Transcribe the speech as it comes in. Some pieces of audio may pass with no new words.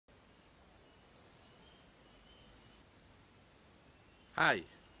Hi,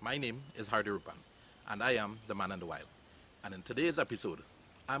 my name is Roopan, and I am the man in the wild. And in today's episode,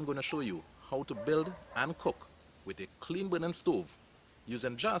 I'm going to show you how to build and cook with a clean burning stove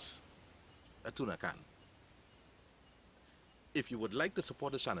using just a tuna can. If you would like to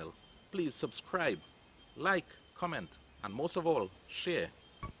support the channel, please subscribe, like, comment, and most of all, share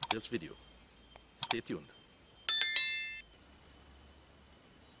this video. Stay tuned.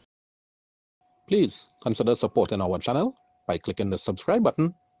 Please consider supporting our channel by clicking the subscribe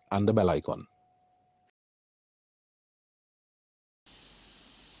button and the bell icon.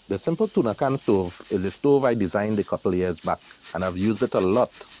 The simple tuna can stove is a stove I designed a couple years back, and I've used it a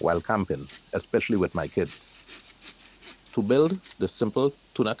lot while camping, especially with my kids. To build the simple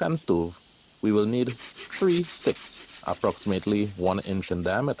tuna can stove, we will need 3 sticks, approximately 1 inch in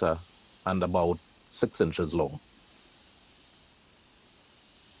diameter and about 6 inches long.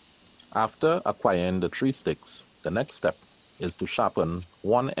 After acquiring the 3 sticks, the next step is to sharpen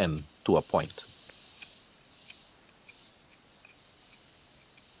one end to a point.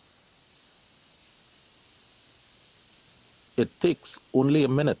 It takes only a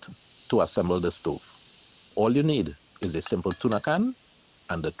minute to assemble the stove. All you need is a simple tuna can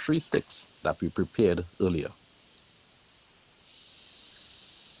and the 3 sticks that we prepared earlier.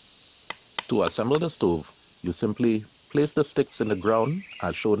 To assemble the stove, you simply place the sticks in the ground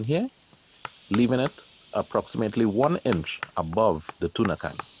as shown here, leaving it approximately 1 inch above the tuna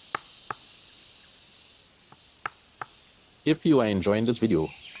can. If you are enjoying this video,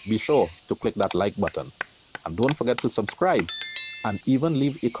 be sure to click that like button and don't forget to subscribe and even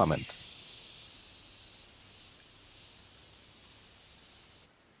leave a comment.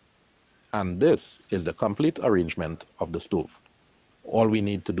 And this is the complete arrangement of the stove. All we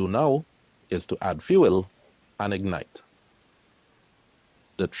need to do now is to add fuel and ignite.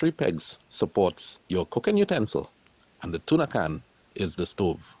 The 3 pegs supports your cooking utensil and the tuna can is the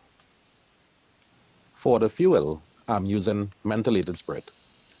stove. For the fuel, I'm using mentholated spirit,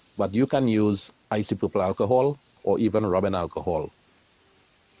 but you can use isopropyl alcohol or even rubbing alcohol.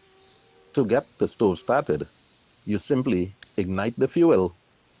 To get the stove started, you simply ignite the fuel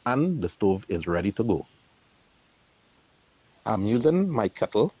and the stove is ready to go. I'm using my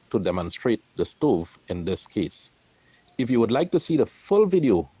kettle to demonstrate the stove in this case. If you would like to see the full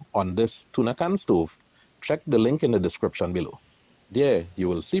video on this tuna can stove, check the link in the description below. There you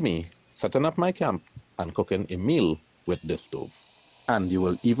will see me setting up my camp and cooking a meal with this stove. And you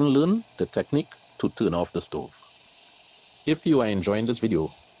will even learn the technique to turn off the stove. If you are enjoying this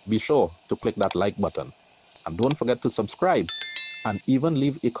video, be sure to click that like button and don't forget to subscribe and even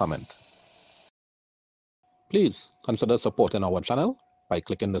leave a comment. Please consider supporting our channel by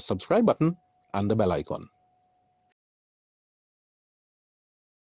clicking the subscribe button and the bell icon.